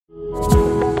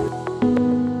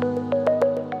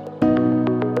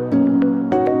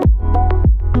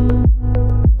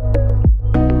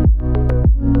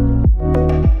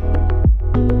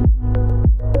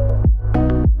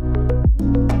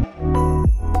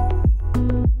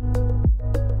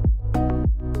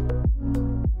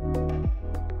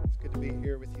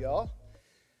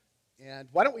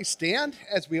Why don't we stand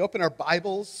as we open our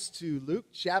Bibles to Luke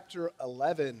chapter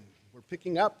 11. We're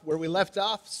picking up where we left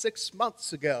off 6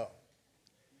 months ago.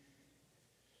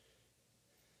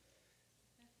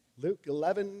 Luke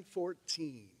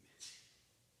 11:14.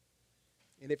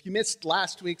 And if you missed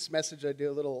last week's message, I do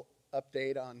a little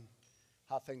update on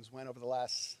how things went over the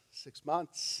last 6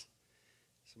 months,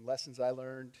 some lessons I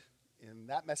learned, and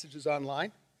that message is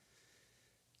online.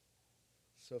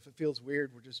 So if it feels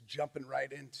weird, we're just jumping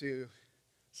right into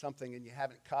something and you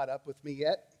haven't caught up with me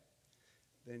yet,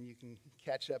 then you can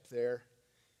catch up there.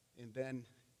 And then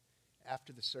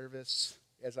after the service,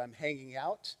 as I'm hanging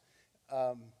out,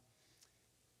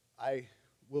 I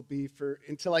will be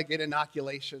until I get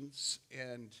inoculations,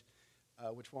 and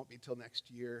which won't be till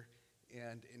next year,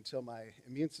 and until my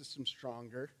immune system's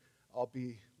stronger, I'll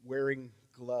be wearing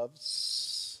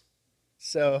gloves.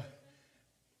 So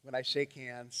when I shake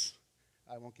hands,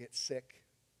 I won't get sick,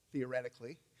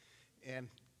 theoretically, and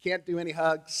can't do any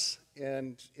hugs.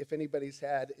 And if anybody's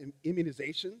had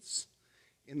immunizations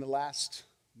in the last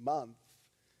month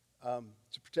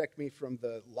to protect me from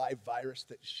the live virus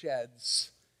that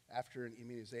sheds after an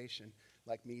immunization,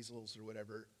 like measles or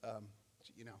whatever,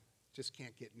 just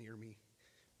can't get near me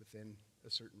within a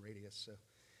certain radius. So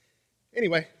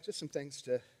anyway, just some things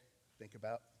to think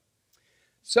about.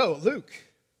 So Luke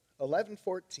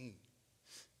 11:14.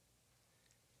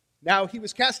 Now he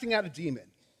was casting out a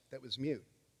demon that was mute.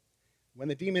 When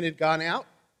the demon had gone out,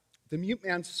 the mute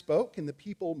man spoke, and the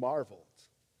people marveled.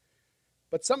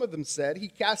 But some of them said, "He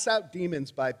casts out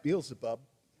demons by Beelzebul,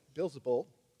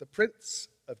 the prince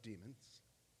of demons."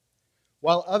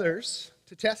 While others,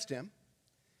 to test him,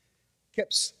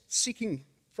 kept seeking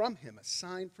from him a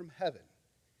sign from heaven.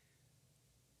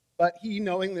 But he,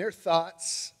 knowing their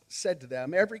thoughts, said to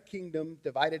them, "Every kingdom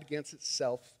divided against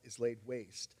itself is laid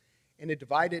waste, and a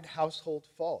divided household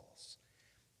falls.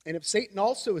 And if Satan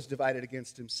also is divided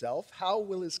against himself, how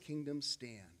will his kingdom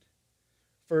stand?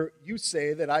 For you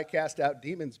say that I cast out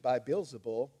demons by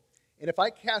Beelzebul, and if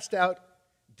I cast out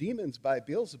demons by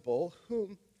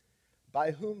Beelzebul,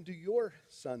 by whom do your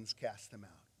sons cast them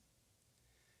out?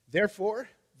 Therefore,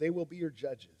 they will be your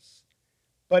judges.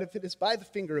 But if it is by the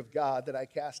finger of God that I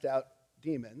cast out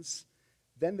demons,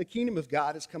 then the kingdom of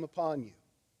God has come upon you.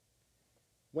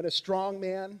 When a strong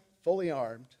man, fully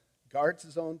armed, guards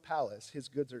his own palace, his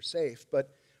goods are safe.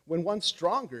 But when one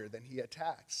stronger than he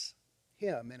attacks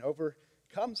him and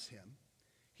overcomes him,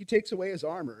 he takes away his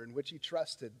armor in which he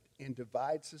trusted and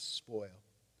divides his spoil.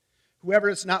 Whoever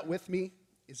is not with me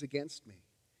is against me,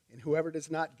 and whoever does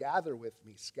not gather with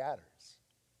me scatters.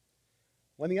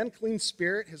 When the unclean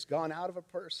spirit has gone out of a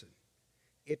person,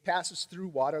 it passes through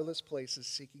waterless places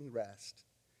seeking rest.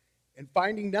 And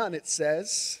finding none, it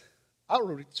says, I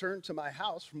will return to my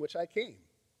house from which I came.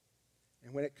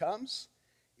 And when it comes,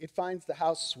 it finds the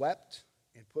house swept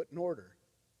and put in order.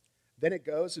 Then it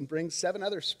goes and brings 7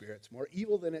 other spirits, more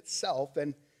evil than itself,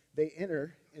 and they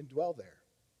enter and dwell there.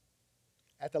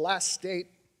 At the last state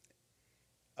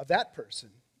of that person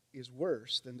is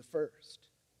worse than the first.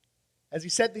 As he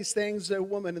said these things, a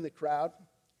woman in the crowd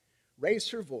raised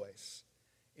her voice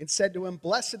and said to him,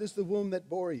 Blessed is the womb that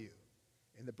bore you,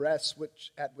 and the breasts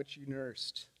at which you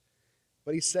nursed.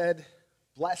 But he said,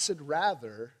 Blessed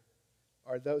rather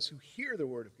are those who hear the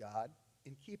word of God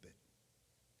and keep it.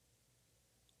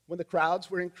 When the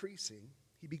crowds were increasing,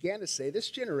 he began to say,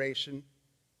 This generation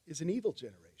is an evil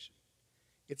generation.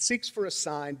 It seeks for a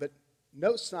sign, but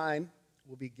no sign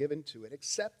will be given to it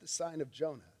except the sign of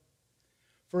Jonah.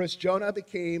 For as Jonah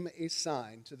became a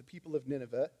sign to the people of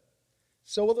Nineveh,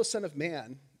 so will the Son of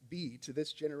Man be to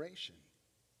this generation.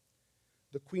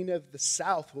 The queen of the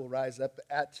south will rise up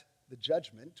at the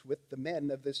judgment with the men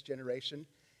of this generation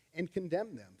and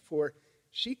condemn them, for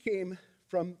she came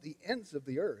from the ends of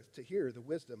the earth to hear the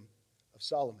wisdom of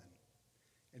Solomon.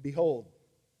 And behold,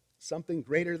 something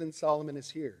greater than Solomon is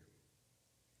here.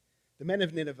 The men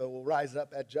of Nineveh will rise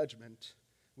up at judgment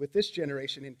with this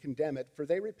generation and condemn it, for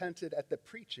they repented at the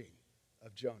preaching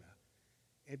of Jonah.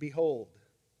 And behold,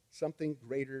 something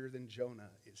greater than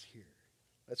Jonah is here.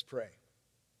 Let's pray.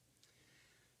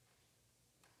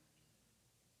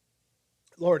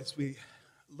 Lord, as we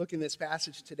look in this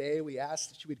passage today, we ask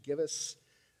that you would give us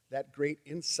that great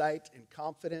insight and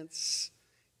confidence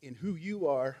in who you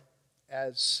are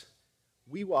as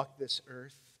we walk this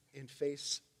earth and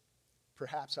face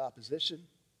perhaps opposition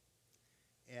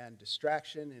and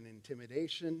distraction and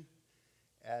intimidation,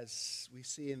 as we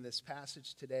see in this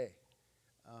passage today,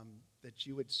 that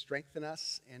you would strengthen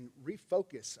us and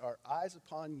refocus our eyes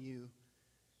upon you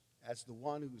as the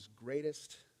one who's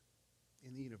greatest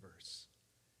in the universe,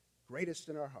 greatest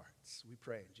in our hearts. We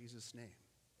pray in Jesus' name.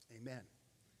 Amen.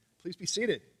 Please be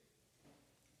seated.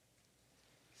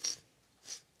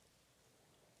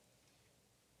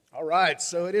 All right,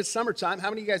 so it is summertime.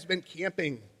 How many of you guys have been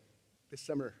camping this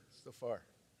summer so far?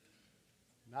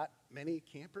 Not many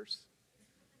campers?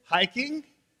 Hiking?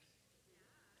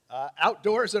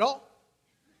 Outdoors at all?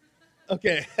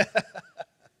 Okay.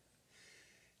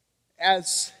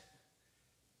 As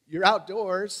you're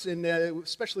outdoors, and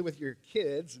especially with your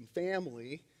kids and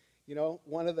family, you know,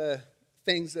 one of the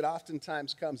things that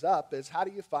oftentimes comes up is how do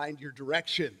you find your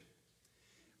direction?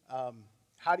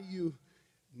 How do you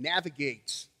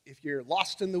navigate if you're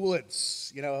lost in the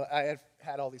woods? You know, I have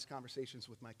had all these conversations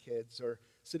with my kids, or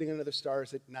sitting under the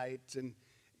stars at night and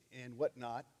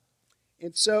whatnot.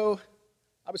 And so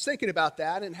I was thinking about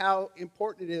that and how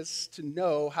important it is to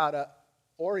know how to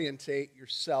orientate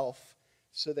yourself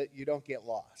so that you don't get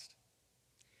lost.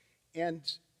 And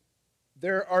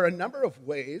there are a number of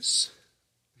ways.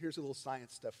 Here's a little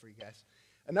science stuff for you guys.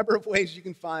 A number of ways you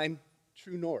can find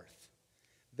true north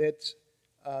that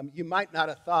you might not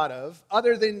have thought of,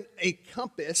 other than a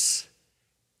compass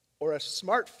or a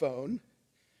smartphone,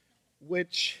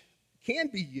 which can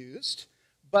be used,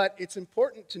 but it's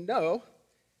important to know,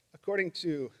 according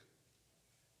to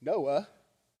NOAA,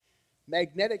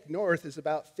 magnetic north is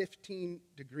about 15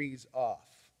 degrees off.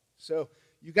 So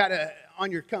you got to,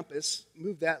 on your compass,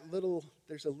 move that little,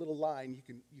 there's a little line,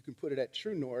 you can put it at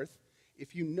true north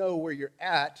if you know where you're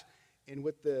at and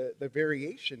what the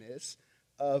variation is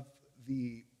of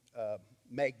the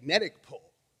magnetic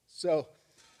pole. So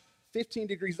 15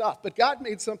 degrees off. But God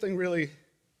made something really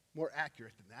more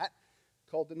accurate than that,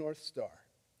 called the North Star.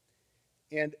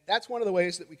 And that's one of the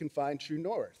ways that we can find true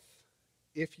north.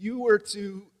 If you were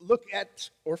to look at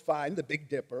or find the Big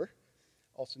Dipper,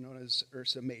 also known as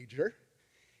Ursa Major,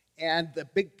 and the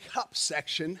Big Cup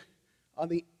section, on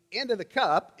the end of the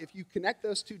cup, if you connect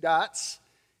those two dots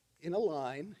in a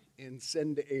line and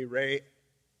send a ray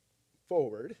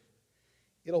forward,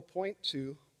 it'll point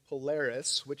to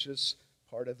Polaris, which is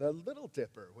part of the Little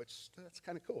Dipper, which that's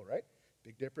kind of cool, right?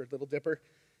 Big Dipper, Little Dipper,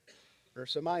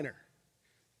 Ursa Minor.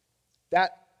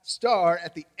 That star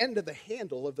at the end of the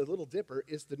handle of the Little Dipper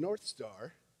is the North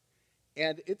Star,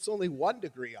 and it's only 1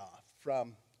 degree off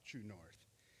from true north.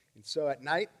 And so at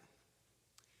night,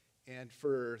 and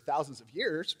for thousands of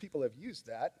years, people have used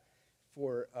that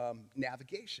for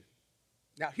navigation.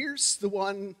 Now here's the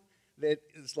one that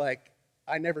is like,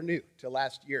 I never knew till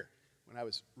last year when I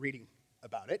was reading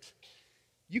about it.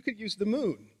 You could use the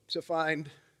moon to find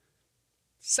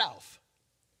south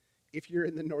if you're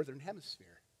in the northern hemisphere.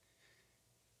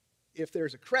 If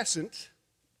there's a crescent,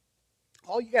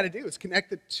 all you got to do is connect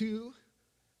the 2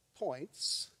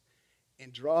 points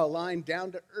and draw a line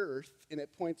down to Earth, and it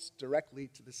points directly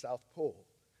to the South Pole.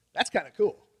 That's kind of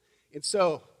cool. And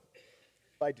so,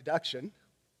 by deduction,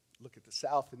 look at the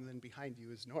south, and then behind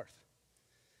you is north.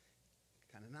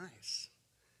 Kind of nice.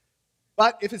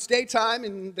 But if it's daytime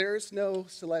and there's no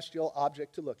celestial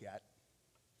object to look at,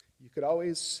 you could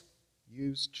always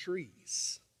use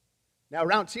trees. Now,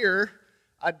 around here,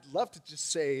 I'd love to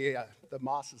just say the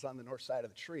moss is on the north side of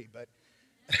the tree, but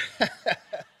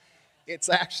it's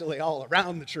actually all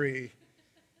around the tree,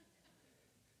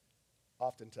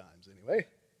 oftentimes anyway.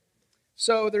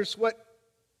 So there's what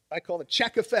I call the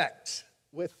check effect.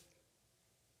 With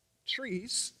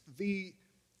trees, the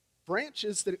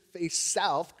branches that face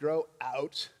south grow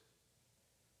out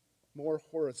more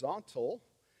horizontal,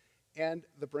 and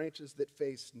the branches that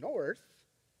face north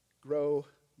grow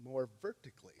more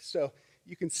vertically. So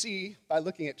you can see by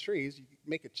looking at trees, you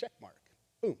make a check mark.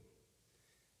 Boom.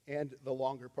 And the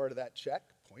longer part of that check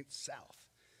points south.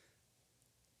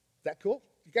 Is that cool?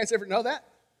 You guys ever know that?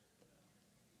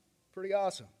 Pretty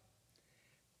awesome.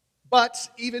 But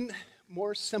even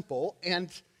more simple, and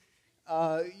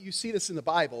you see this in the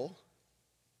Bible,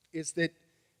 is that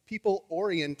people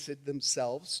oriented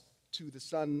themselves to the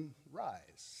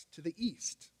sunrise, to the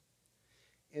east.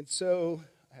 And so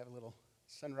I have a little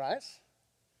sunrise.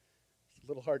 It's a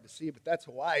little hard to see, but that's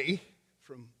Hawaii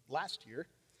from last year,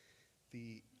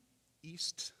 the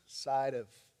east side of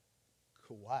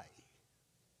Kauai,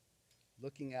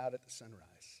 looking out at the sunrise.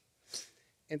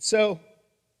 And so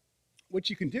what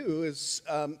you can do is,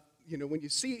 when you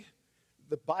see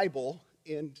the Bible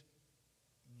and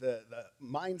the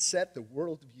mindset, the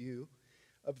worldview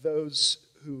of those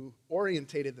who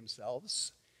orientated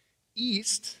themselves,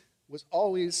 east was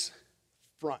always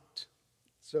front.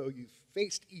 So you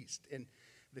faced east, and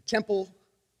the temple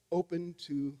opened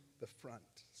to the front.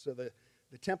 So the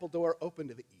temple door opened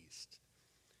to the east.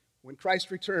 When Christ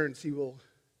returns, he will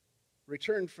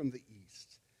return from the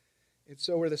east. And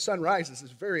so where the sun rises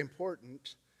is very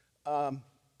important.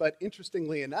 But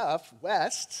interestingly enough,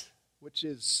 west which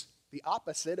is the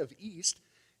opposite of east,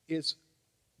 is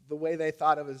the way they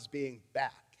thought of as being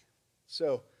back.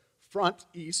 So front,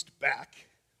 east, back,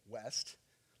 west,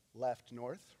 left,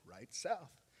 north, right,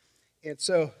 south. And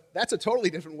so that's a totally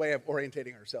different way of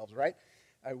orientating ourselves, right?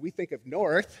 We think of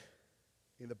north.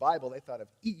 In the Bible, they thought of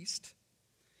east.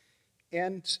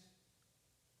 And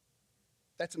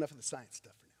that's enough of the science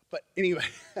stuff for now. But anyway,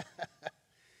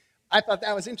 I thought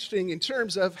that was interesting in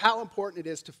terms of how important it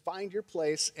is to find your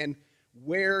place and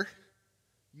where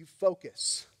you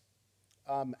focus,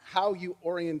 how you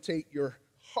orientate your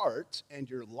heart and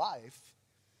your life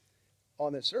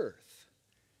on this earth.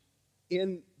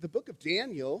 In the book of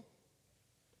Daniel,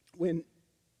 when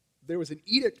there was an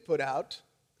edict put out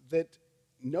that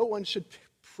no one should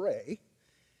pray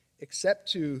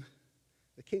except to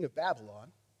the king of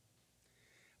Babylon,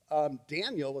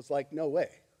 Daniel was like, no way,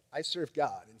 I serve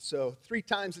God. And so 3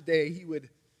 times a day he would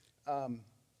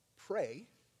pray,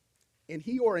 and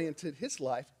he oriented his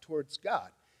life towards God.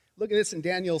 Look at this in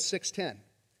Daniel 6:10.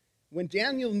 When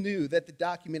Daniel knew that the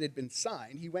document had been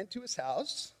signed, he went to his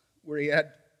house where he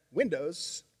had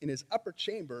windows in his upper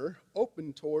chamber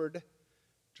open toward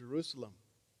Jerusalem,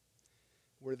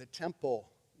 where the temple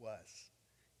was.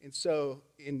 And so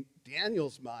in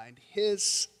Daniel's mind,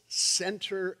 his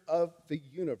center of the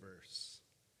universe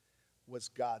was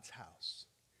God's house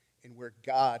and where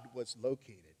God was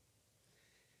located.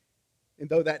 And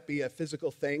though that be a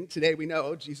physical thing, today we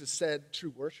know Jesus said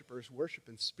true worshipers worship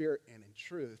in spirit and in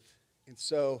truth. And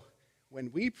so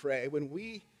when we pray, when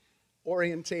we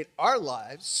orientate our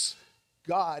lives,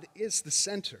 God is the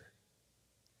center.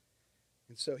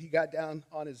 And so he got down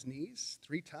on his knees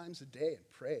 3 times a day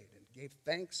and prayed and gave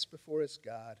thanks before his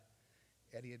God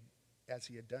as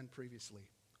he had done previously.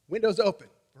 Windows open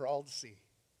for all to see.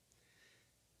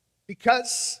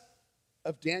 Because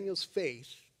of Daniel's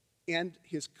faith and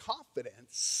his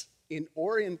confidence in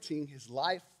orienting his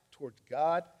life toward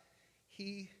God,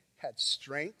 he had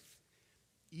strength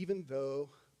even though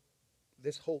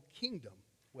this whole kingdom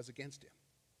was against him.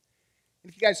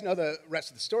 And if you guys know the rest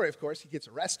of the story, of course, he gets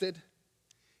arrested,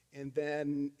 and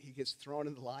then he gets thrown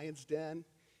in the lion's den,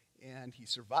 and he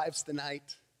survives the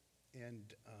night,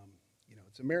 and,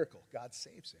 it's a miracle. God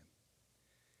saves him.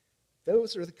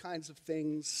 Those are the kinds of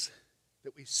things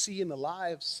that we see in the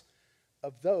lives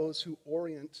of those who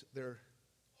orient their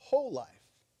whole life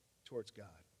towards God.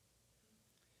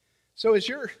 So as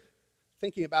you're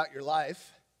thinking about your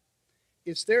life,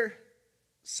 is there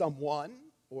someone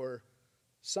or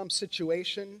some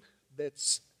situation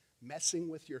that's messing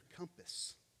with your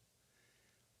compass?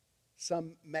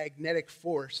 Some magnetic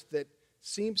force that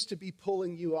seems to be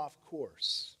pulling you off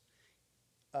course,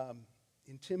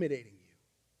 intimidating you,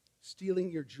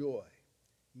 stealing your joy,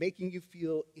 making you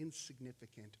feel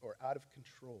insignificant or out of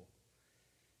control.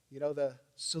 The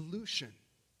solution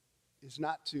is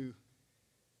not to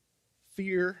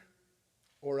fear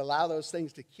or allow those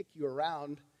things to kick you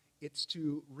around. It's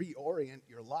to reorient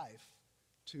your life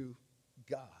to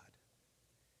God.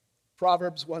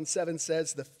 Proverbs 1:7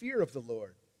 says, "The fear of the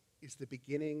Lord is the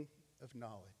beginning of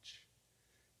knowledge."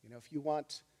 If you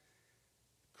want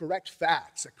correct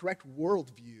facts, a correct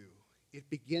worldview, it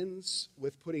begins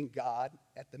with putting God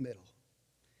at the middle.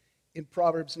 In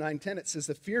Proverbs 9:10, it says,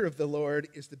 "The fear of the Lord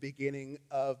is the beginning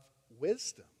of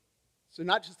wisdom." So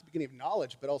not just the beginning of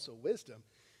knowledge, but also wisdom.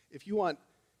 If you want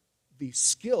the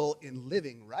skill in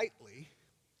living rightly,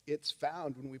 it's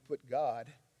found when we put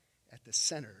God at the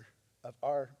center of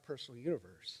our personal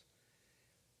universe.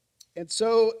 And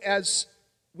so as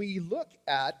we look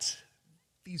at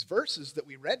these verses that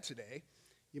we read today,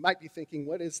 you might be thinking,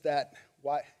 what is that?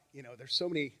 Why, there's so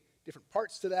many different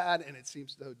parts to that, and it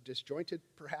seems so disjointed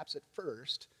perhaps at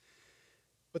first.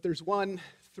 But there's one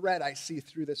thread I see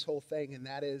through this whole thing, and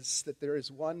that is that there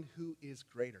is one who is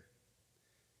greater.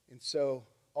 And so,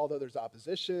 although there's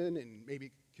opposition and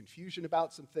maybe confusion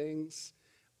about some things,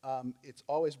 it's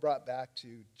always brought back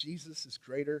to Jesus is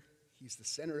greater. He's the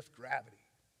center of gravity.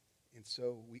 And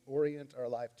so we orient our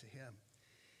life to him.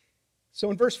 So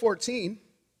in verse 14,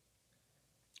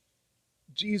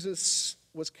 Jesus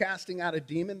was casting out a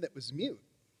demon that was mute.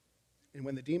 And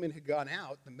when the demon had gone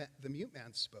out, the mute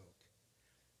man spoke.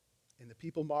 And the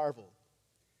people marveled.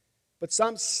 But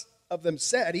some of them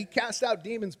said, "He cast out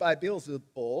demons by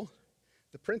Beelzebul,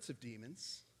 the prince of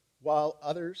demons," while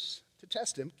others, to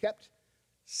test him, kept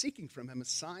seeking from him a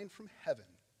sign from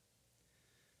heaven.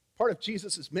 Part of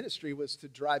Jesus' ministry was to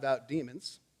drive out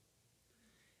demons.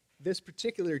 This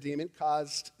particular demon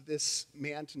caused this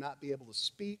man to not be able to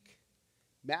speak.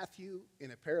 Matthew,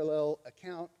 in a parallel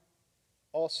account,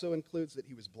 also includes that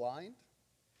he was blind.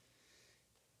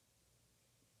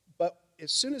 But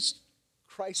as soon as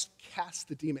Christ casts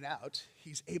the demon out,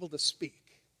 he's able to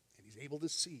speak and he's able to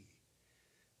see.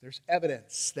 There's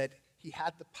evidence that he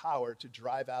had the power to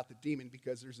drive out the demon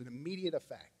because there's an immediate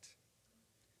effect.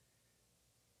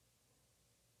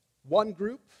 One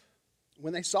group,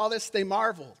 when they saw this, they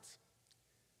marveled.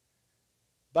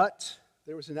 But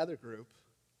there was another group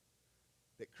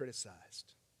that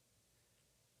criticized.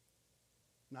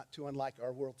 Not too unlike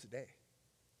our world today.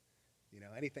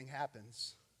 Anything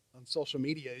happens on social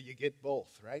media, you get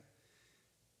both, right?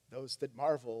 Those that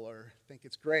marvel or think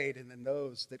it's great, and then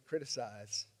those that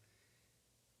criticize.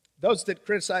 Those that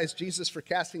criticized Jesus for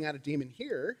casting out a demon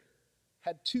here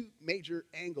had two major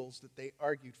angles that they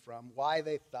argued from why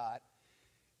they thought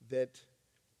that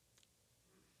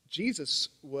Jesus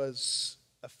was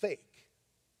a fake.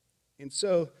 And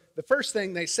so the first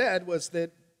thing they said was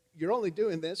that you're only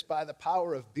doing this by the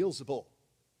power of Beelzebul.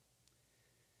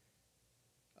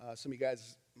 Some of you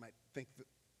guys might think that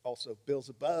also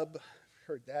Beelzebub,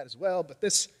 heard that as well, but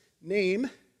this name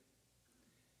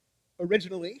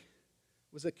originally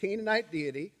was a Canaanite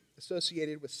deity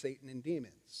associated with Satan and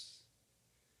demons.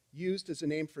 Used as a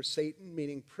name for Satan,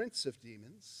 meaning prince of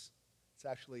demons. It's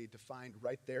actually defined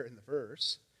right there in the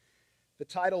verse. The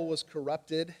title was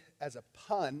corrupted as a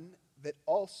pun that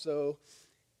also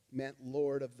meant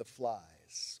Lord of the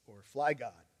Flies, or fly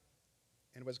god.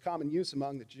 And it was common use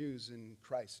among the Jews in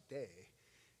Christ's day.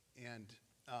 And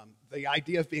the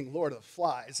idea of being Lord of the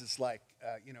Flies is like,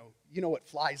 you know what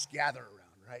flies gather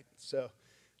around, right? So,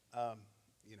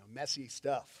 messy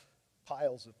stuff,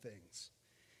 piles of things.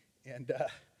 And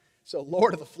so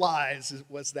Lord of the Flies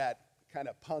was that kind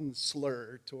of pun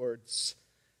slur towards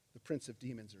the prince of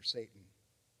demons, or Satan.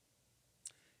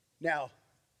 Now,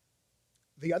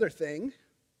 the other thing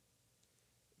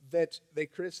that they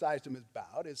criticized him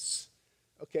about is,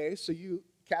 okay, so you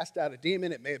cast out a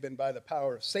demon. It may have been by the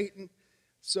power of Satan.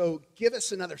 So give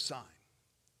us another sign.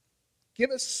 Give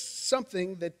us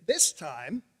something that this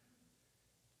time,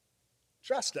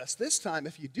 trust us, this time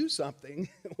if you do something,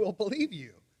 we'll believe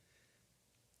you.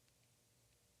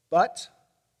 But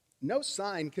no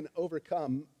sign can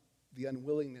overcome the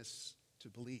unwillingness to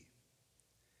believe.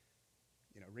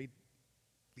 Read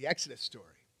the Exodus story.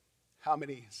 How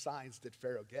many signs did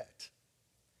Pharaoh get?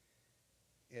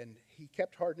 And he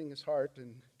kept hardening his heart,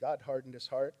 and God hardened his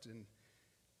heart. And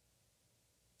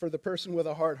for the person with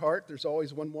a hard heart, there's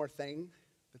always one more thing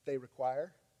that they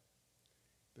require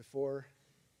before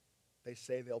they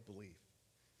say they'll believe.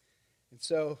 And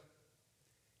so,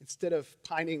 instead of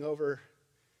pining over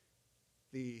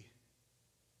the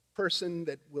person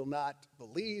that will not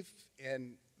believe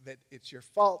and that it's your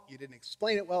fault, you didn't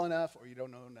explain it well enough, or you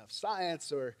don't know enough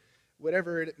science, or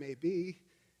whatever it may be,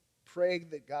 pray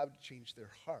that God would change their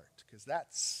heart, because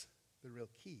that's the real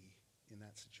key in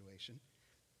that situation.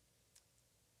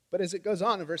 But as it goes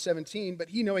on in verse 17, but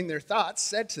he, knowing their thoughts,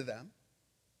 said to them,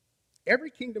 every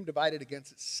kingdom divided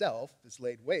against itself is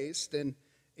laid waste, and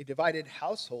a divided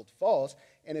household falls.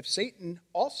 And if Satan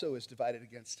also is divided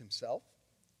against himself,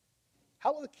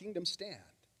 how will the kingdom stand?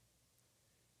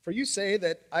 For you say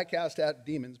that I cast out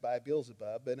demons by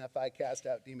Beelzebub, and if I cast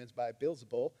out demons by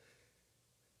Beelzebul,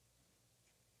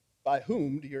 by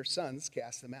whom do your sons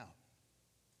cast them out?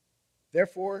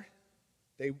 Therefore,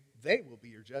 they will be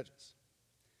your judges.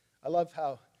 I love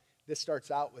how this starts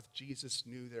out with Jesus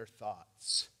knew their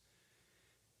thoughts.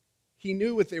 He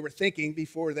knew what they were thinking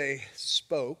before they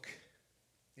spoke,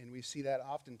 and we see that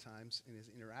oftentimes in his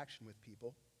interaction with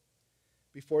people.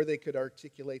 Before they could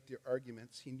articulate their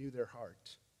arguments, he knew their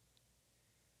heart.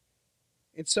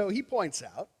 And so he points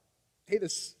out, hey,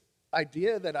 this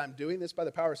idea that I'm doing this by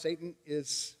the power of Satan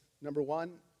is, number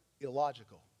one,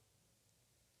 illogical.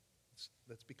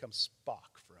 Let's become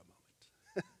Spock for a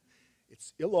moment.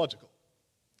 It's illogical.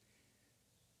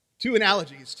 Two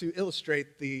analogies to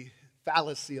illustrate the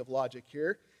fallacy of logic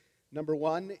here. Number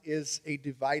one is a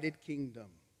divided kingdom.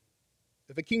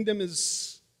 If a kingdom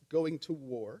is going to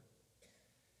war,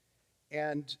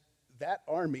 and that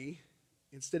army,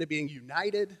 instead of being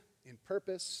united in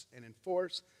purpose and in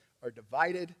force, are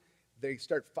divided, they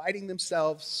start fighting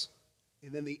themselves,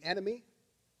 and then the enemy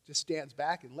just stands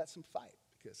back and lets them fight,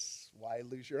 because why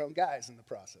lose your own guys in the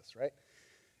process, right?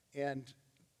 And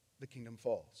the kingdom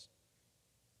falls.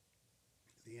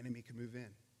 The enemy can move in.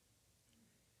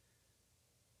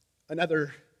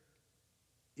 Another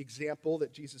example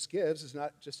that Jesus gives is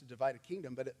not just a divided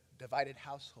kingdom, but a divided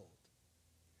household.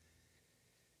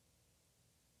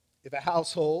 If a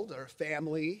household or a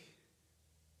family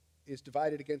is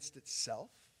divided against itself,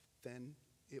 then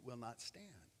it will not stand.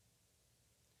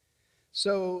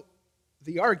 So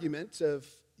the argument of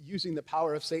using the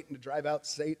power of Satan to drive out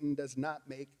Satan does not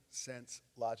make sense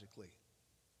logically.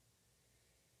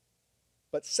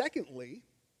 But secondly,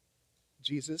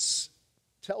 Jesus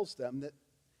tells them that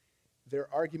their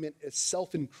argument is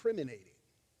self-incriminating.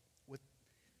 What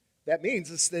that means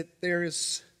is that they're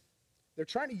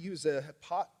trying to use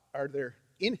they're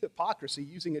in hypocrisy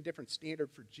using a different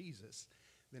standard for Jesus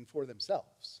than for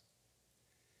themselves.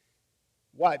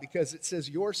 Why? Because it says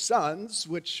your sons,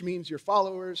 which means your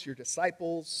followers, your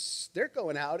disciples, they're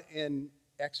going out and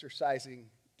exorcising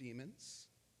demons.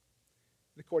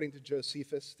 According to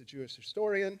Josephus, the Jewish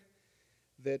historian,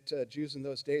 that Jews in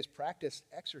those days practiced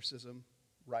exorcism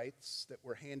rites that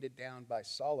were handed down by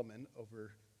Solomon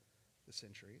over the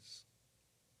centuries.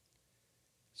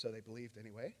 So they believed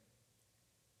anyway.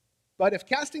 But if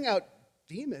casting out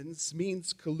demons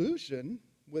means collusion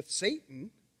with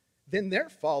Satan, then their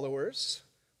followers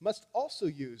must also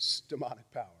use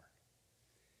demonic power.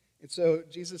 And so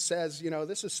Jesus says,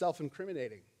 this is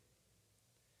self-incriminating.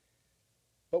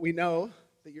 But we know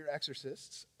that your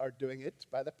exorcists are doing it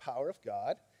by the power of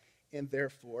God, and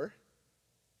therefore,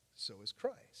 so is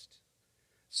Christ.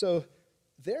 So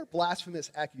their blasphemous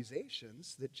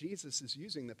accusations that Jesus is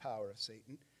using the power of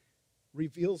Satan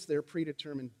reveals their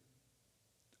predetermined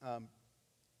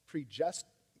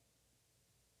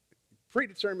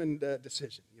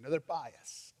decision, their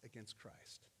bias against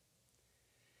Christ.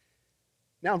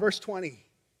 Now in verse 20,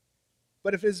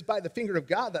 but if it is by the finger of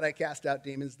God that I cast out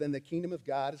demons, then the kingdom of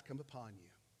God has come upon you.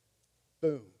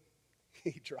 Boom.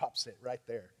 He drops it right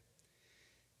there.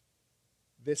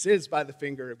 This is by the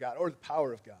finger of God, or the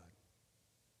power of God.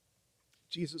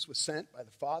 Jesus was sent by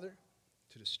the Father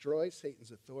to destroy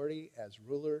Satan's authority as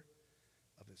ruler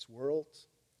of this world.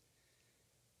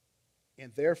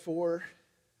 And therefore,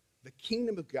 the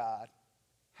kingdom of God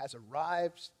has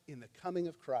arrived in the coming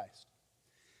of Christ.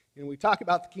 And when we talk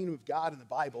about the kingdom of God in the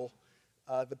Bible,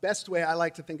 the best way I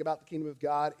like to think about the kingdom of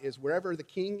God is wherever the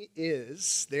king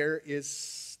is, there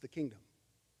is the kingdom.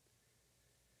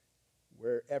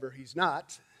 Wherever he's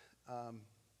not,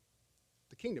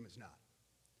 the kingdom is not.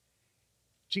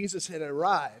 Jesus had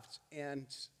arrived, and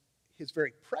his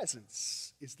very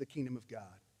presence is the kingdom of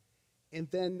God. And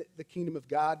then the kingdom of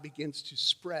God begins to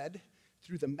spread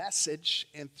through the message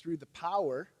and through the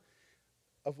power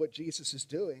of what Jesus is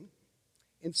doing.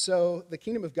 And so the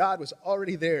kingdom of God was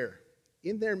already there,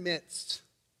 in their midst,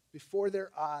 before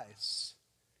their eyes.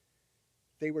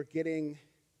 They were getting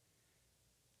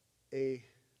a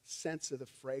sense of the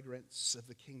fragrance of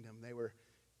the kingdom. They were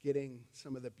getting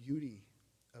some of the beauty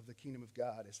of the kingdom of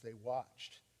God as they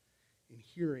watched and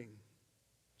hearing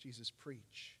Jesus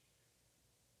preach.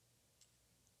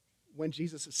 When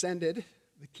Jesus ascended,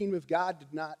 the kingdom of God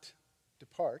did not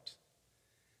depart,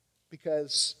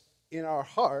 because in our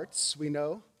hearts, we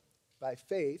know, by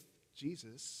faith,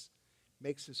 Jesus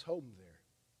makes his home there.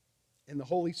 And the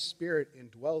Holy Spirit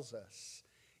indwells us.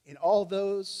 And all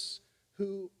those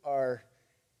who are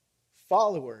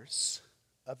followers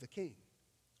of the King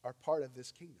are part of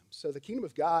this kingdom. So the kingdom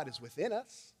of God is within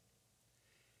us.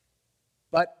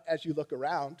 But as you look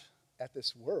around at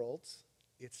this world,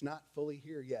 it's not fully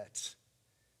here yet,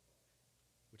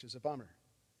 which is a bummer.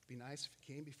 It'd be nice if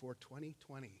it came before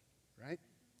 2020, right?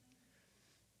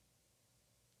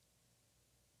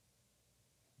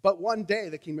 But one day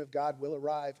the kingdom of God will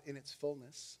arrive in its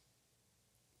fullness,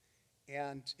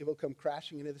 and it will come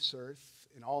crashing into this earth,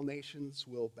 and all nations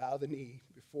will bow the knee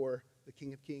before the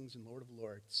King of Kings and Lord of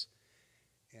Lords.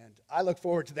 And I look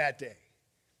forward to that day.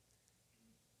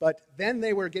 But then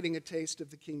they were getting a taste of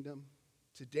the kingdom.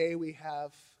 Today we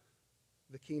have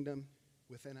the kingdom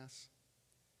within us,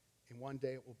 and one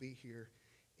day it will be here.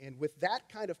 And with that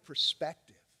kind of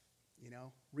perspective,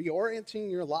 reorienting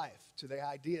your life to the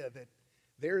idea that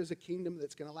there is a kingdom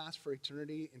that's going to last for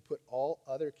eternity and put all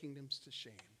other kingdoms to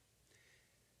shame,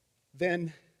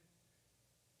 then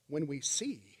when we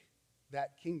see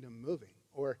that kingdom moving,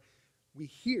 or we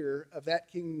hear of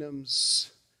that kingdom's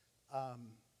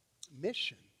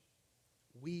mission,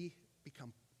 we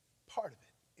become part of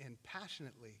it and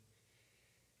passionately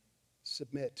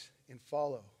submit and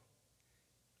follow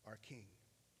our King.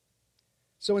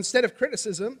 So instead of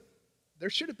criticism, there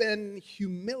should have been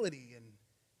humility and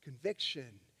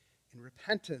conviction and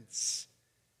repentance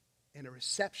and a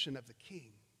reception of the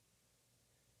King.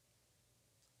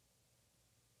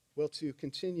 Well, to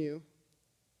continue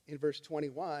in verse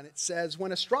 21, it says,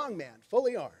 when a strong man,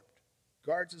 fully armed,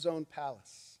 guards his own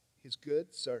palace, his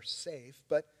goods are safe,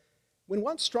 but when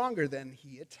one stronger than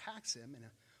he attacks him and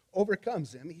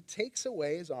overcomes him, he takes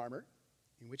away his armor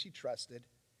in which he trusted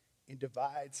and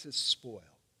divides his spoil.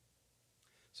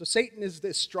 So Satan is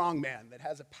this strong man that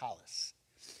has a palace.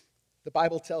 The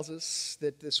Bible tells us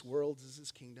that this world is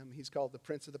his kingdom. He's called the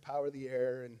prince of the power of the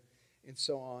air and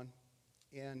so on.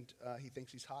 and he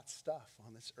thinks he's hot stuff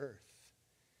on this earth,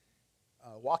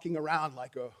 walking around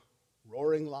like a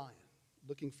roaring lion,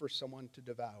 looking for someone to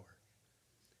devour.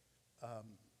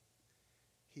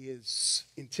 He is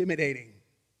intimidating,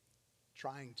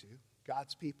 trying to,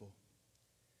 God's people.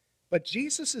 But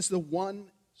Jesus is the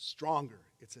one stronger,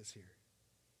 it says here,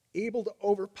 able to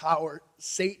overpower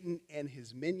Satan and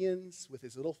his minions with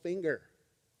his little finger.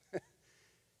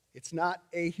 It's not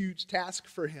a huge task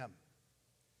for him.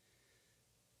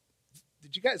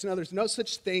 Did you guys know there's no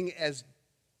such thing as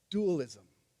dualism?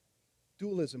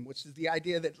 Dualism, which is the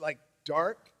idea that like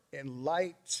dark and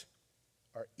light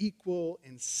are equal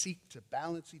and seek to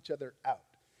balance each other out.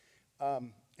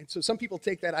 And so some people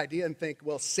take that idea and think,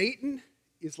 well, Satan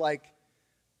is like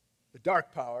the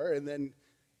dark power, and then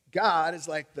God is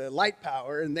like the light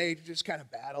power, and they just kind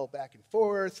of battle back and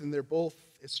forth, and they're both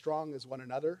as strong as one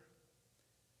another.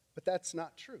 But that's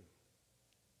not true.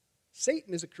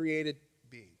 Satan is a created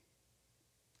being.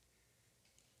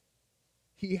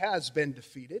 He has been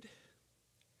defeated.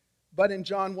 But in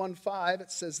John 1:5, it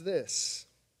says this,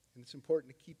 and it's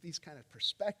important to keep these kind of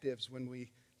perspectives when we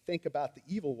think about the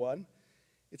evil one.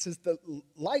 It says, the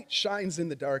light shines in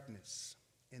the darkness,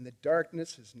 and the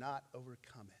darkness has not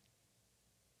overcome it.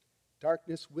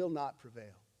 Darkness will not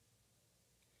prevail.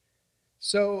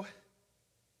 So,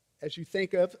 as you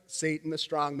think of Satan the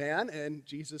strong man and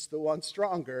Jesus the one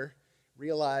stronger,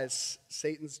 realize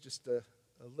Satan's just a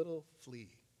little flea.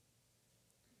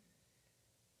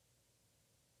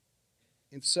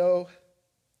 And so,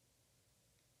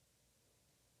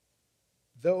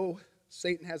 though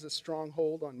Satan has a strong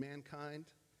hold on mankind,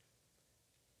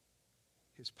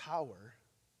 his power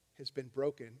has been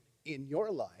broken in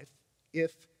your life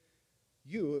if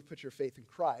you have put your faith in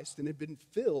Christ and have been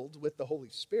filled with the Holy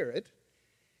Spirit.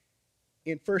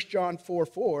 In 1 John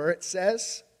 4:4, it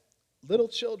says, little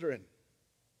children,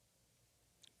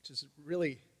 which is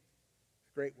really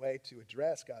a great way to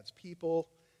address God's people,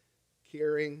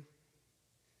 caring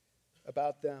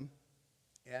about them.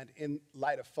 And in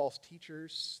light of false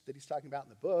teachers that he's talking about in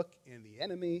the book, and the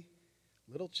enemy,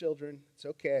 little children, it's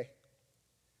okay.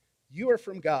 You are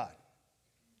from God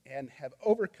and have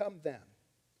overcome them.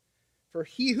 For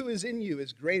he who is in you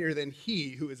is greater than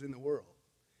he who is in the world.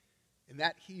 And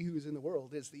that he who is in the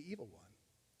world is the evil one.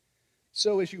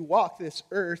 So as you walk this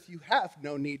earth, you have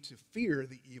no need to fear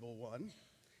the evil one,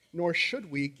 nor should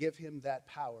we give him that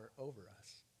power over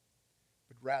us.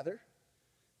 But rather,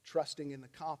 trusting in the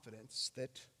confidence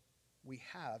that we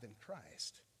have in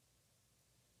Christ.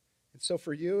 And so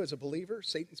for you as a believer,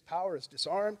 Satan's power is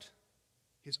disarmed,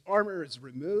 his armor is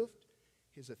removed,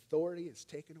 his authority is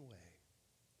taken away.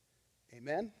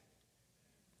 Amen?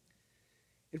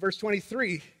 In verse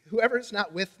 23, whoever is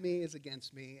not with me is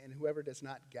against me, and whoever does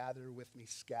not gather with me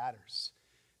scatters.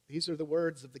 These are the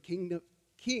words of the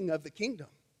king of the kingdom.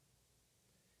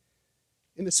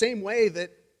 In the same way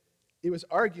that it was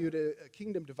argued a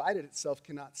kingdom divided itself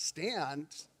cannot stand,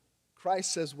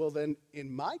 Christ says, well then,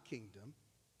 in my kingdom,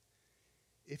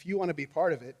 if you want to be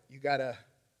part of it, you got to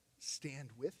stand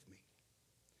with me.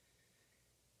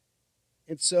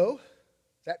 And so,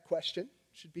 that question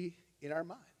should be in our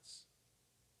minds.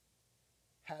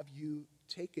 Have you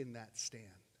taken that stand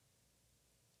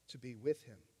to be with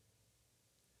him?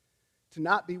 To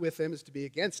not be with him is to be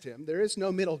against him. There is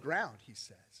no middle ground, he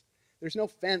says. There's no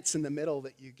fence in the middle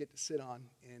that you get to sit on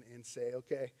and say,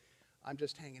 okay, I'm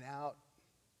just hanging out.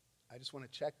 I just want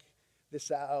to check this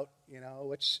out,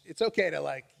 which it's okay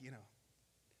to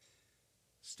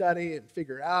study and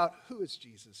figure out who is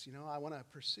Jesus. I want to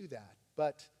pursue that.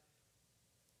 But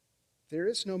there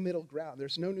is no middle ground.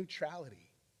 There's no neutrality.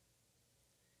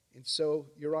 And so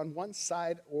you're on one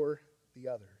side or the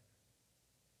other.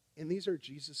 And these are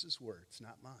Jesus' words,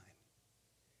 not mine.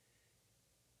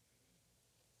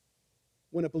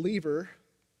 When a believer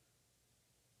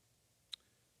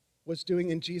was doing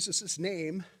in Jesus'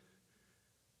 name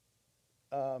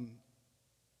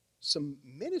some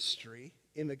ministry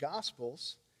in the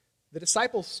Gospels, the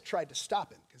disciples tried to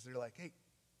stop him because they're like, hey,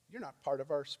 you're not part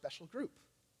of our special group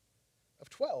of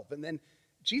 12. And then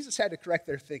Jesus had to correct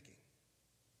their thinking.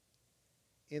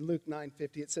 In Luke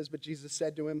 9:50, it says, but Jesus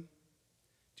said to him,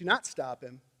 do not stop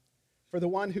him, for the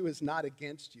one who is not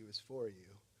against you is for you.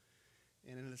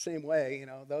 And in the same way,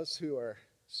 those who are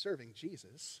serving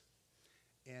Jesus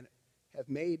and have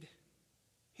made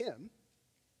him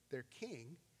their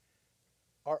king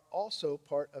are also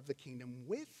part of the kingdom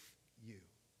with you.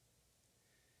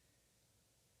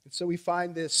 And so we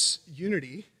find this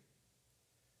unity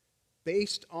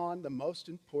based on the most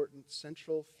important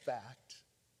central fact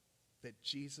that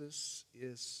Jesus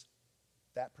is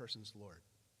that person's Lord.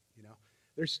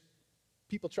 There's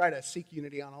People try to seek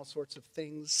unity on all sorts of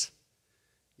things,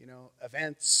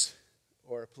 events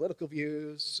or political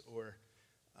views or,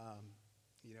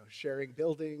 sharing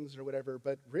buildings or whatever.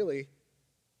 But really,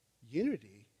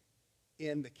 unity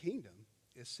in the kingdom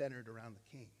is centered around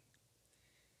the King.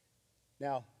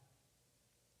 Now,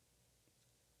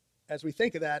 as we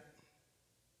think of that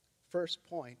first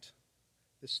point,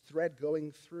 this thread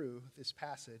going through this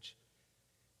passage,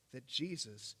 that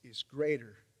Jesus is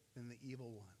greater than the evil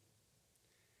one.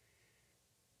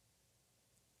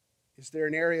 Is there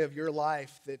an area of your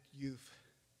life that you've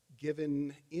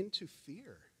given into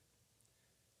fear?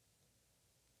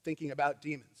 Thinking about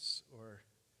demons, or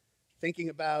thinking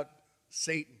about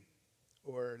Satan,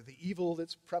 or the evil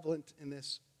that's prevalent in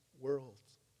this world.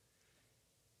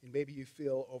 And maybe you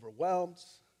feel overwhelmed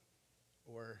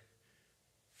or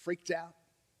freaked out.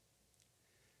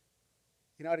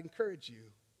 I'd encourage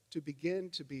you to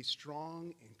begin to be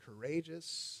strong and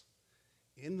courageous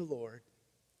in the Lord,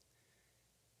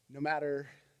 no matter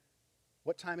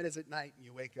what time it is at night and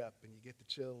you wake up and you get the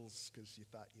chills because you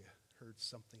thought you heard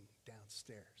something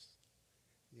downstairs,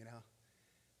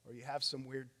 or you have some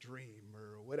weird dream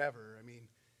or whatever.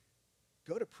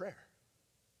 Go to prayer.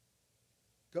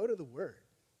 Go to the Word.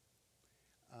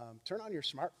 Turn on your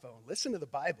smartphone. Listen to the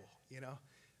Bible,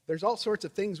 There's all sorts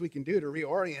of things we can do to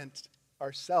reorient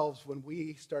ourselves when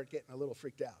we start getting a little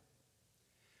freaked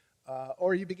out.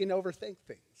 Or you begin to overthink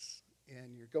things,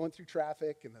 and you're going through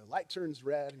traffic, and the light turns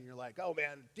red, and you're like, oh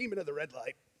man, demon of the red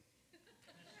light.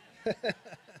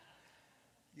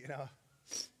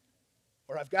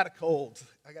 Or I've got a cold.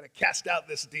 I got to cast out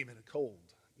this demon, a cold,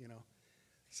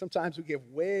 Sometimes we give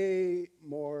way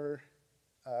more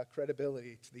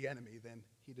credibility to the enemy than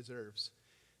he deserves.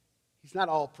 He's not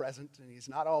all present, and he's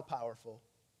not all powerful,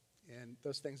 and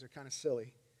those things are kind of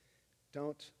silly.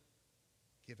 Don't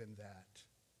give him that.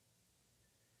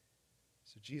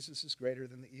 So Jesus is greater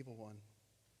than the evil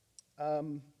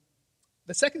one.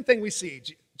 The second thing we see,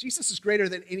 Jesus is greater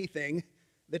than anything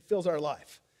that fills our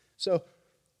life. So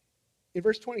in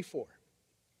verse 24,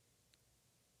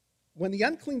 when the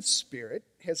unclean spirit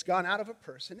has gone out of a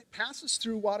person, it passes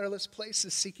through waterless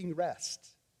places seeking rest.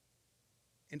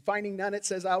 And finding none, it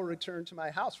says, I will return to my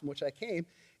house from which I came.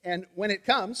 And when it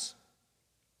comes,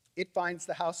 it finds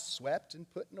the house swept and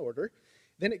put in order.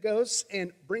 Then it goes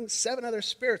and brings 7 other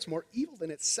spirits more evil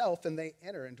than itself, and they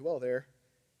enter and dwell there.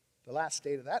 The last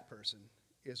state of that person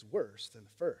is worse than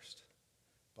the first.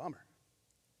 Bummer.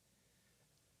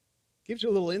 Gives you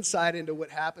a little insight into what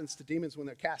happens to demons when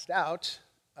they're cast out.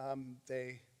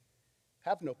 They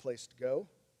have no place to go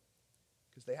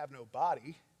because they have no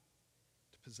body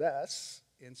to possess.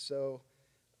 And so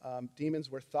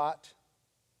demons were thought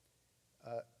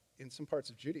in some parts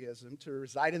of Judaism to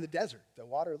reside in the desert, the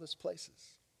waterless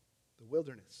places, the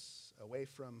wilderness, away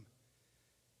from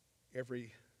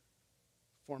every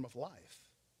form of life.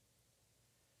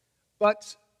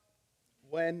 But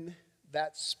when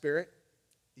that spirit,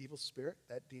 evil spirit,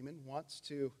 that demon, wants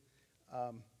to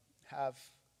have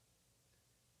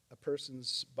a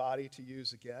person's body to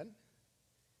use again,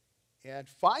 and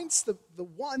finds the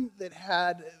one that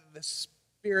had the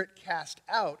spirit cast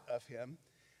out of him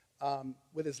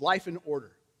with his life in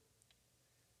order.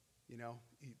 He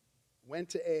went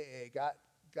to AA,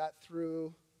 got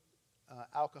through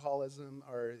alcoholism,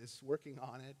 or is working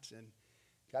on it, and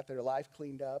got their life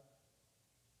cleaned up,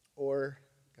 or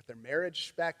got their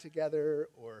marriage back together,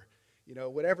 or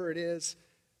whatever it is,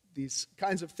 these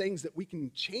kinds of things that we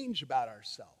can change about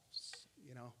ourselves.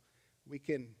 We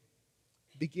can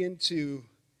begin to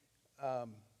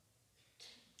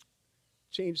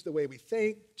change the way we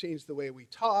think, change the way we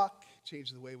talk,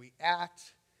 change the way we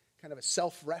act, kind of a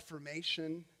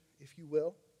self-reformation, if you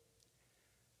will.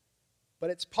 But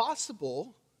it's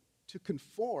possible to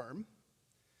conform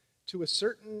to a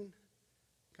certain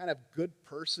kind of good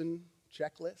person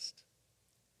checklist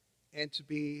and to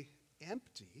be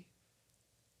empty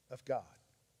of God.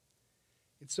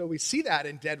 And so we see that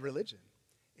in dead religion.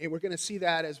 And we're going to see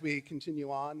that as we continue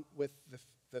on with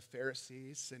the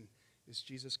Pharisees and as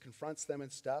Jesus confronts them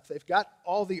and stuff. They've got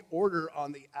all the order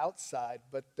on the outside,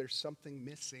 but there's something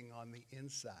missing on the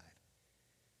inside.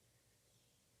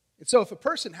 And so if a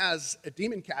person has a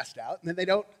demon cast out and then they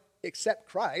don't accept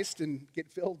Christ and get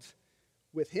filled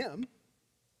with him,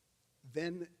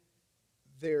 then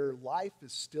their life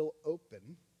is still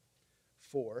open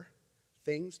for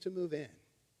things to move in.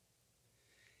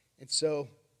 And so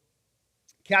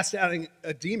cast out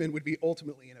a demon would be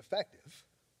ultimately ineffective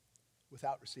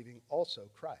without receiving also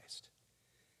Christ.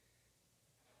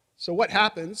 So what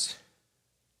happens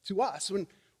to us when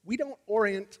we don't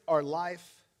orient our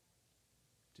life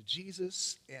to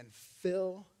Jesus and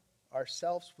fill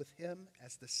ourselves with him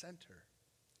as the center.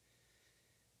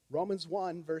 Romans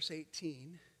 1, verse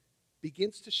 18,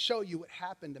 begins to show you what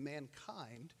happened to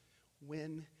mankind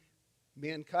when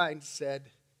mankind said,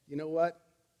 you know what?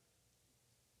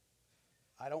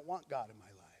 I don't want God in my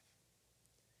life.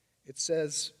 It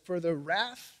says, for the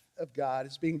wrath of God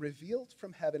is being revealed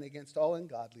from heaven against all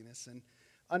ungodliness and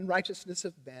unrighteousness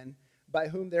of men, by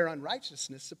whom their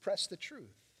unrighteousness suppress the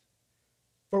truth.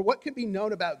 For what can be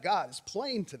known about God is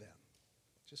plain to them,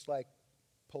 just like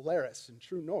Polaris and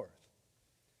True North,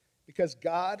 because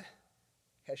God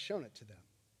has shown it to them.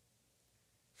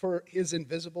 For his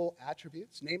invisible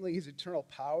attributes, namely his eternal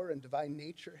power and divine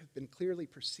nature, have been clearly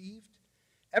perceived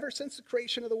ever since the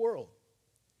creation of the world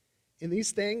in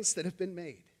these things that have been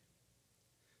made,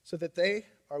 so that they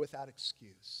are without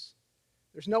excuse.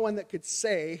 There's no one that could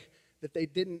say that they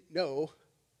didn't know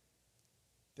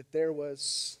that there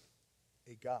was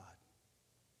a God,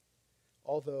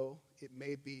 although it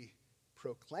may be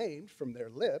proclaimed from their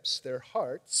lips, their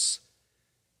hearts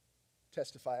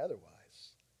testify otherwise.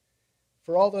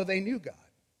 For although they knew God,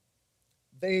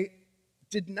 they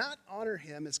did not honor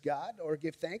him as God or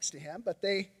give thanks to him, but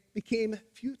they became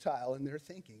futile in their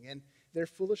thinking, and their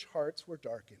foolish hearts were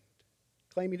darkened.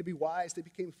 Claiming to be wise, they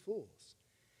became fools,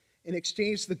 and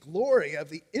exchanged the glory of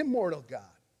the immortal God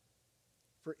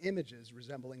for images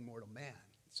resembling mortal man.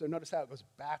 So notice how it goes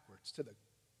backwards, to the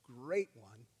great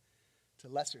one, to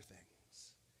lesser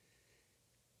things.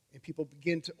 And people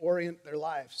begin to orient their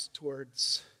lives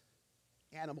towards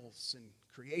animals and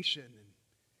creation and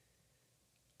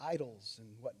idols and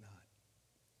whatnot.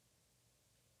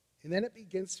 And then it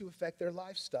begins to affect their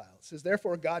lifestyle. It says,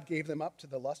 therefore God gave them up to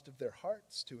the lust of their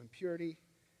hearts, to impurity,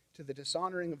 to the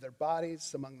dishonoring of their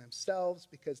bodies among themselves,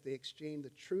 because they exchanged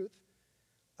the truth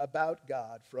about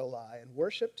God for a lie, and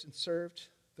worshipped and served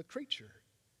the creature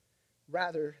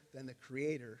rather than the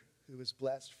Creator, who is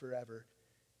blessed forever.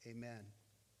 Amen.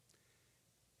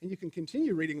 And you can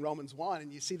continue reading Romans 1,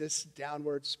 and you see this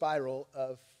downward spiral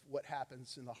of what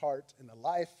happens in the heart and the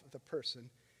life of the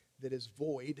person that is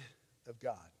void of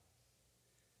God.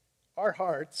 Our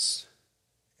hearts,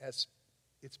 as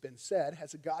it's been said,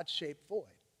 has a God-shaped void.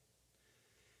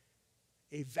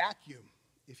 A vacuum,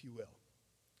 if you will.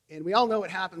 And we all know what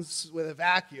happens with a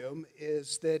vacuum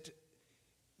is that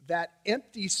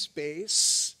empty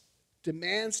space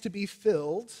demands to be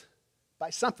filled by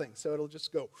something. So it'll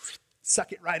just go,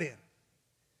 suck it right in.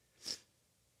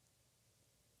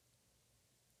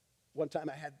 One time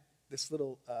I had this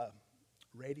little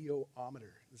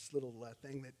radiometer, this little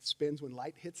thing that spins when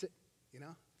light hits it, you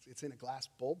know? It's in a glass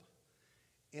bulb.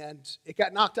 And it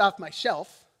got knocked off my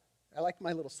shelf. I like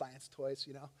my little science toys,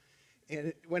 you know?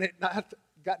 And when it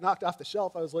got knocked off the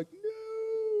shelf, I was like,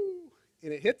 no!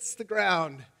 And it hits the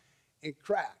ground and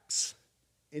cracks.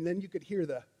 And then you could hear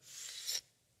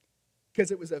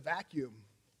because it was a vacuum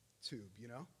tube, you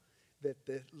know, that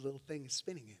the little thing is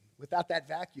spinning in. Without that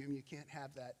vacuum, you can't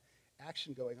have that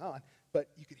action going on. But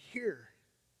you could hear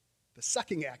the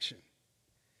sucking action.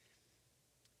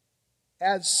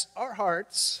 As our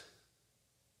hearts,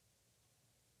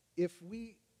 if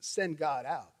we send God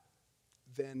out,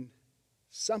 then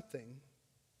something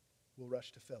will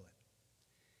rush to fill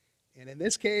it. And in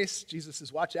this case, Jesus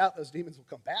says, watch out, those demons will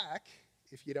come back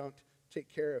if you don't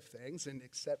take care of things and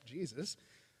accept Jesus.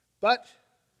 But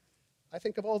I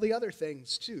think of all the other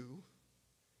things, too,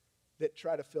 that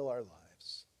try to fill our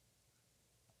lives.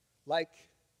 Like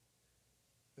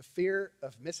the fear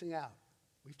of missing out.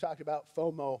 We've talked about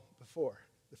FOMO before,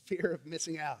 the fear of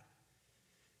missing out.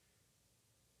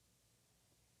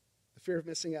 The fear of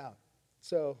missing out.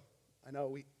 So I know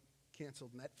we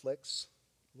canceled Netflix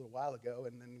a little while ago,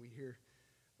 and then we hear,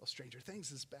 well, Stranger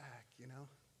Things is back, you know.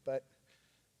 But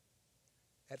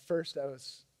at first I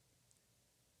was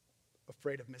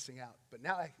afraid of missing out. But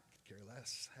now I could care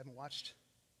less. I haven't watched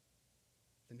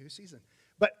the new season.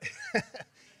 But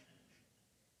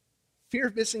fear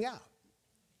of missing out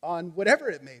on whatever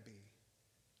it may be.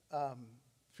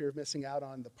 Fear of missing out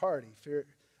on the party. Fear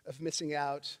of missing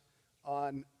out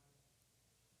on,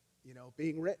 you know,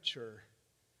 being rich or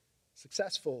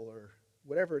successful or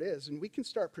whatever it is. And we can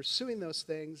start pursuing those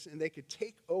things, and they could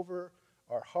take over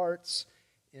our hearts.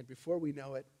 And before we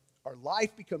know it, our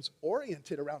life becomes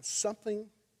oriented around something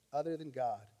other than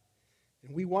God.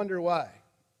 And we wonder why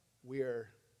we are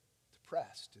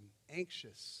depressed and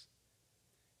anxious.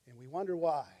 And we wonder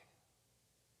why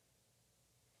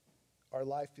our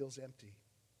life feels empty.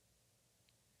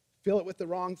 Fill it with the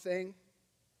wrong thing,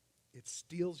 it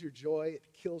steals your joy, it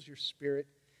kills your spirit,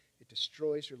 it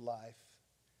destroys your life.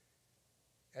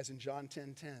 As in John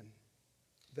 10:10,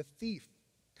 the thief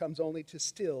comes only to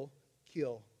steal,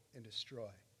 kill, and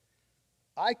destroy.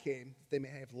 I came that they may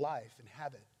have life and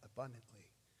have it abundantly.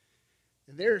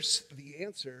 And there's the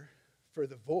answer for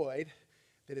the void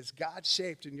that is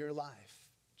God-shaped in your life.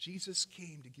 Jesus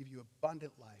came to give you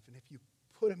abundant life, and if you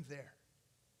put him there,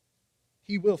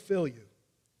 he will fill you,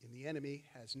 and the enemy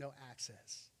has no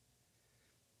access.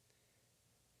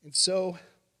 And so,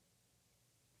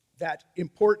 that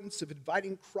importance of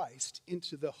inviting Christ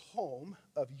into the home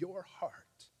of your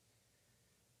heart.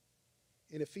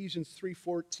 In Ephesians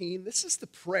 3:14, this is the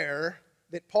prayer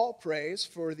that Paul prays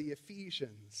for the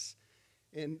Ephesians.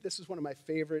 And this is one of my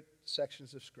favorite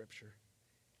sections of Scripture.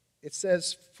 It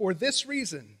says, "For this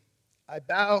reason I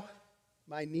bow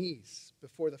my knees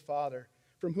before the Father,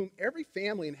 from whom every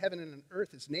family in heaven and on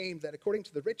earth is named, that according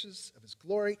to the riches of his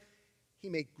glory he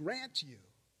may grant you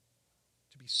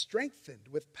to be strengthened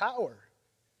with power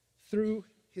through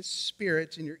his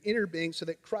Spirit in your inner being, so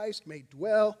that Christ may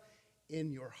dwell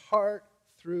in your heart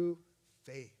through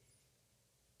faith."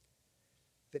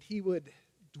 That he would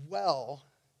dwell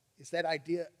is that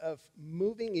idea of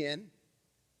moving in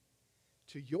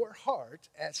to your heart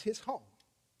as his home.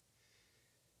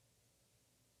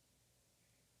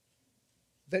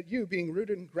 That you, being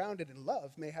rooted and grounded in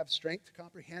love, may have strength to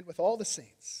comprehend with all the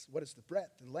saints what is the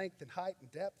breadth and length and height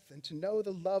and depth, and to know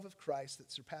the love of Christ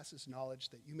that surpasses knowledge,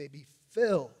 that you may be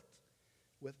filled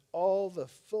with all the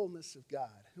fullness of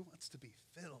God. Who wants to be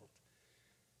filled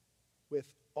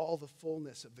with all the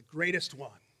fullness of the greatest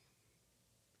one?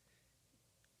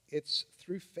 It's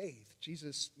through faith,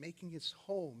 Jesus making his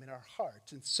home in our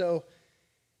heart. And so,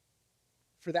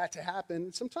 for that to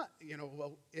happen, sometimes,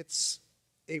 it's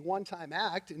a one-time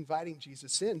act inviting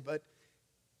Jesus in, but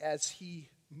as he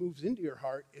moves into your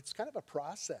heart, it's kind of a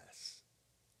process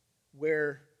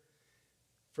where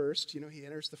first, he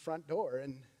enters the front door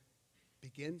and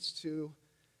begins to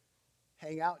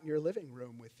hang out in your living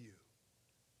room with you.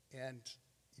 And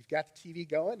you've got the TV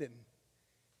going, and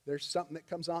there's something that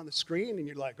comes on the screen, and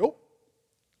you're like, "Oh,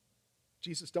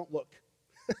 Jesus, don't look.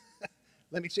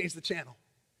 Let me change the channel."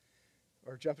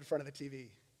 Or jump in front of the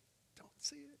TV. "Don't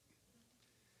see it."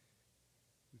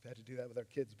 We've had to do that with our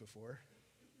kids before.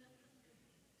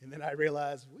 And then I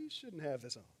realized we shouldn't have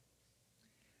this on.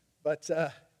 But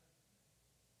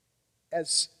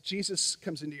as Jesus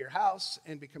comes into your house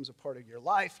and becomes a part of your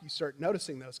life, you start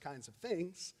noticing those kinds of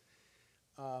things.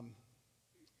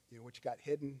 What you got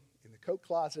hidden in the coat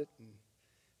closet, and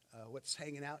what's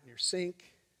hanging out in your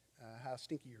sink, how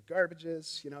stinky your garbage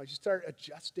is. You start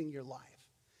adjusting your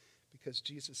life because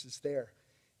Jesus is there.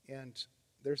 And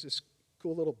there's this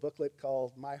cool little booklet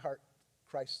called My Heart,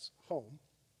 Christ's Home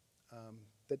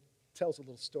that tells a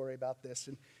little story about this.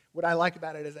 And what I like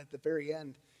about it is at the very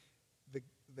end,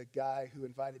 the guy who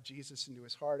invited Jesus into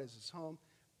his heart as his home,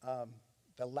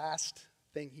 the last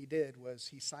thing he did was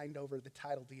he signed over the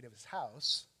title deed of his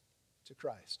house to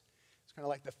Christ. It's kind of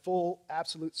like the full,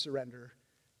 absolute surrender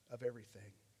of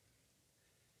everything.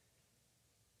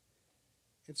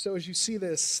 And so as you see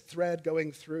this thread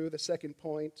going through the second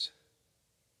point,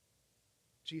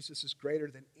 Jesus is greater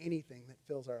than anything that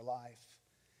fills our life.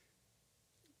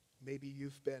 Maybe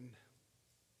you've been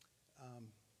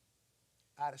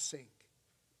out of sync.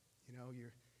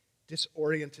 You're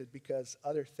disoriented because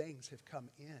other things have come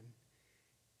in,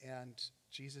 and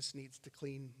Jesus needs to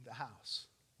clean the house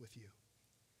with you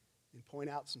and point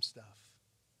out some stuff.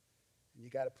 And you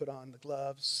got to put on the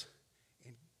gloves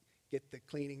and get the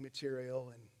cleaning material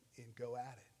and go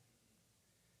at it.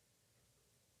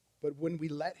 But when we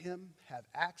let him have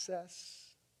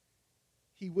access,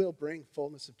 he will bring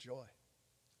fullness of joy.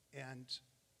 And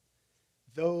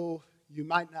though you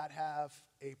might not have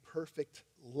a perfect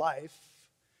life,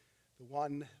 the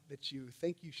one that you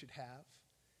think you should have,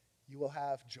 you will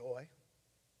have joy,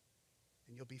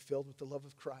 and you'll be filled with the love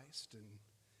of Christ, and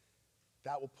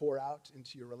that will pour out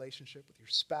into your relationship with your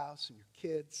spouse and your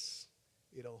kids.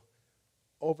 It'll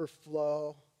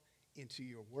overflow into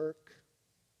your work,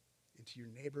 into your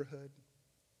neighborhood.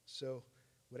 So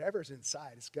whatever's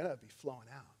inside is going to be flowing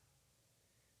out.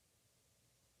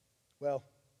 Well,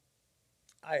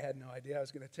 I had no idea I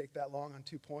was going to take that long on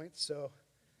 2 points, so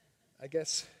I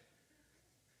guess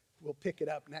we'll pick it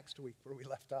up next week where we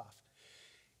left off.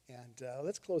 And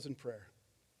let's close in prayer.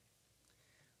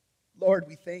 Lord,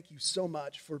 we thank you so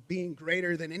much for being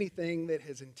greater than anything that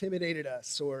has intimidated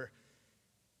us or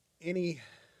any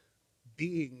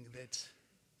being that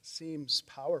seems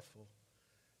powerful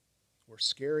or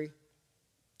scary.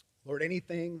 Lord,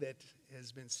 anything that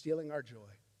has been stealing our joy.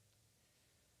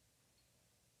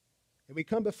 And we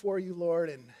come before you, Lord,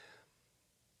 and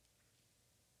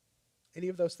any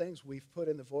of those things we've put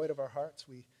in the void of our hearts,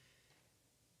 we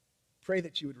pray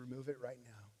that you would remove it right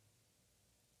now.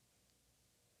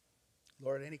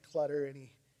 Lord, any clutter,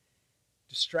 any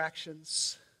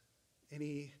distractions,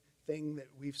 anything that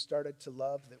we've started to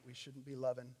love that we shouldn't be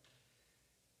loving,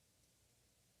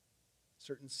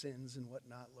 certain sins and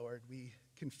whatnot, Lord, we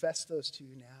confess those to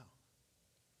you now.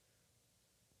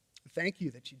 Thank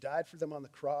you that you died for them on the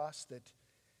cross, that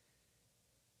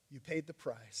you paid the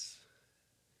price.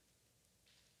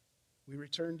 We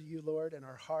return to you, Lord, in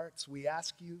our hearts. We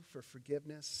ask you for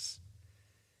forgiveness.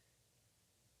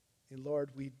 And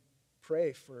Lord, we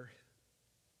pray for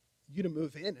you to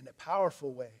move in a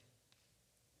powerful way.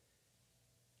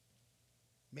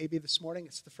 Maybe this morning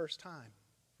it's the first time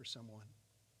for someone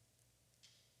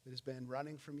that has been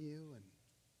running from you and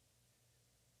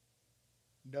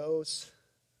knows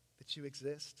that you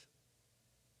exist.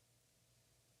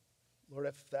 Lord,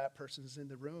 if that person's in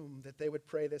the room, that they would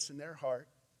pray this in their heart.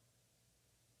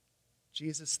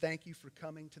 Jesus, thank you for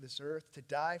coming to this earth to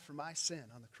die for my sin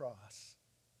on the cross.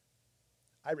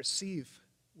 I receive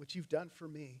what you've done for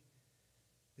me,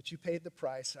 that you paid the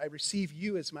price. I receive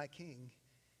you as my King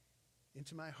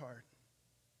into my heart,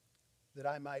 that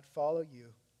I might follow you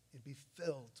and be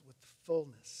filled with the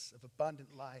fullness of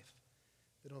abundant life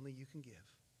that only you can give.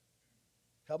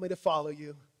 Help me to follow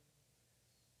you.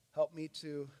 Help me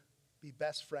to be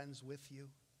best friends with you,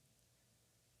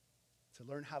 to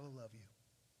learn how to love you.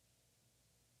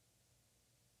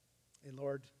 And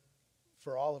Lord,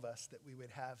 for all of us, that we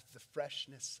would have the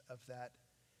freshness of that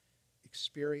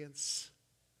experience,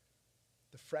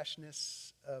 the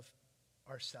freshness of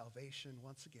our salvation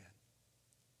once again.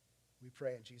 We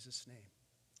pray in Jesus' name.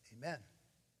 Amen.